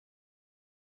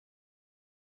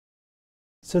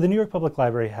So the New York Public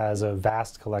Library has a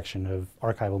vast collection of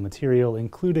archival material,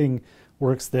 including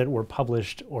works that were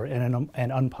published and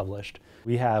unpublished.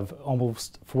 We have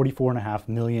almost 44.5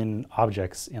 million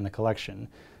objects in the collection.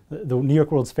 The New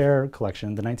York World's Fair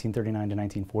collection, the 1939 to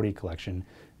 1940 collection,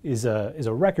 is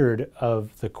a record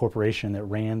of the corporation that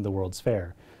ran the World's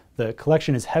Fair. The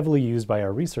collection is heavily used by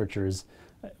our researchers,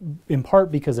 in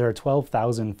part because there are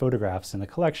 12,000 photographs in the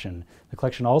collection. The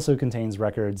collection also contains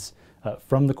records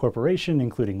from the corporation,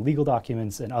 including legal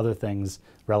documents and other things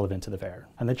relevant to the fair.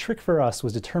 And the trick for us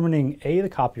was determining A, the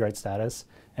copyright status,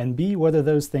 and B, whether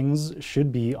those things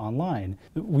should be online.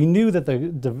 We knew that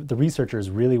the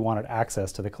researchers really wanted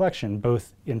access to the collection,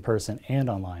 both in person and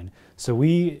online. So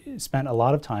we spent a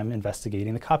lot of time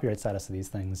investigating the copyright status of these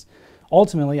things.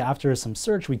 Ultimately, after some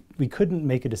search, we couldn't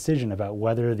make a decision about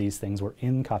whether these things were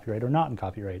in copyright or not in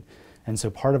copyright. And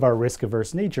so part of our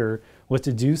risk-averse nature was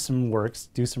to do some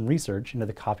research into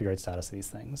the copyright status of these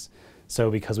things.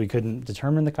 So because we couldn't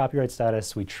determine the copyright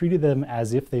status, we treated them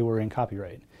as if they were in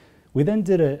copyright. We then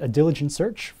did a diligent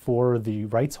search for the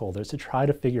rights holders to try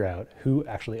to figure out who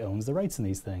actually owns the rights in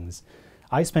these things.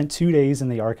 I spent 2 days in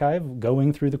the archive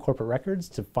going through the corporate records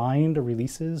to find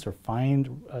releases or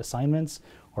find assignments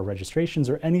or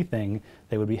registrations or anything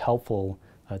that would be helpful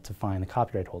to find the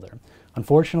copyright holder.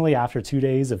 Unfortunately, after 2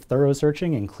 days of thorough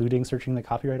searching, including searching the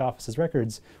Copyright Office's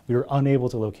records, we were unable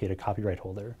to locate a copyright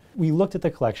holder. We looked at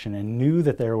the collection and knew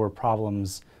that there were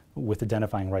problems with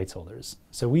identifying rights holders.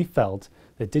 So we felt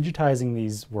that digitizing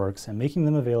these works and making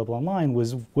them available online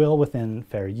was well within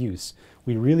fair use.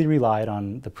 We really relied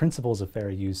on the principles of fair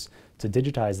use to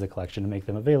digitize the collection and make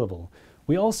them available.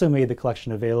 We also made the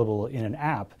collection available in an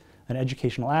app, an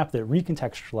educational app that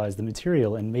recontextualized the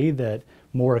material and made that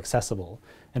more accessible.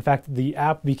 In fact, the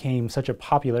app became such a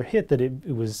popular hit that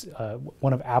it was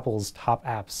one of Apple's top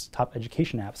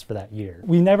education apps for that year.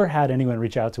 We never had anyone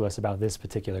reach out to us about this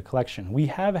particular collection. We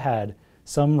have had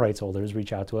some rights holders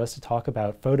reach out to us to talk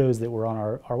about photos that were on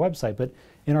our website, but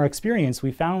in our experience,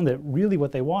 we found that really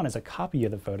what they want is a copy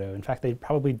of the photo. In fact, they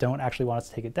probably don't actually want us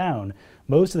to take it down.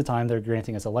 Most of the time, they're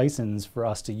granting us a license for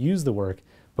us to use the work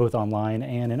both online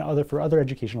and for other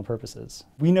educational purposes.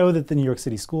 We know that the New York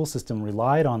City school system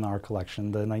relied on our collection,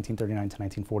 the 1939 to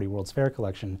 1940 World's Fair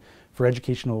collection, for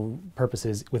educational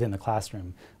purposes within the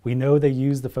classroom. We know they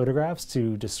used the photographs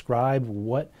to describe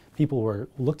what people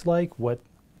looked like, what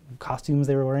costumes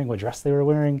they were wearing, what dress they were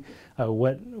wearing,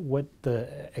 what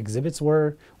the exhibits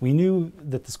were. We knew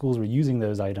that the schools were using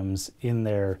those items in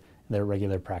their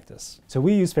regular practice. So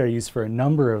we use fair use for a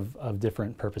number of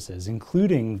different purposes,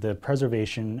 including the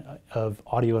preservation of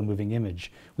audio and moving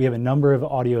image. We have a number of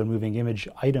audio and moving image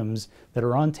items that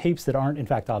are on tapes that aren't in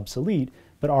fact obsolete,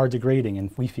 but are degrading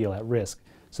and we feel at risk.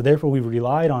 So therefore we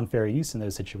relied on fair use in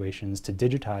those situations to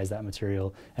digitize that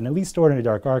material and at least store it in a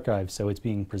dark archive so it's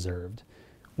being preserved.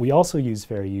 We also use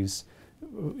fair use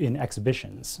in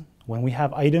exhibitions. When we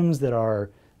have items that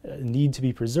need to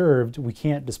be preserved, we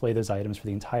can't display those items for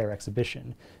the entire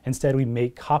exhibition. Instead, we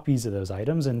make copies of those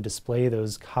items and display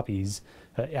those copies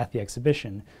at the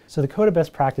exhibition. So the Code of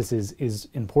Best Practices is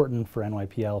important for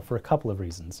NYPL for a couple of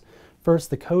reasons. First,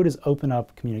 the code is open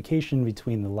up communication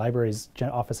between the library's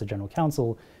Office of General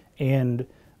Counsel and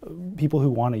people who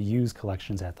want to use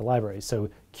collections at the library. So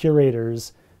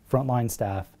curators, frontline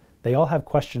staff, they all have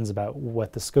questions about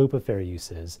what the scope of fair use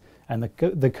is, and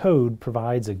the code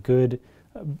provides a good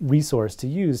resource to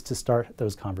use to start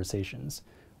those conversations.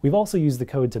 We've also used the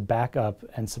code to back up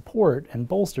and support and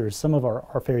bolster some of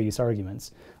our fair use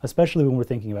arguments, especially when we're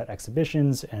thinking about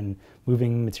exhibitions and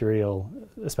moving material,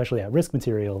 especially at-risk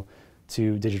material,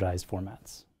 to digitized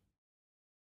formats.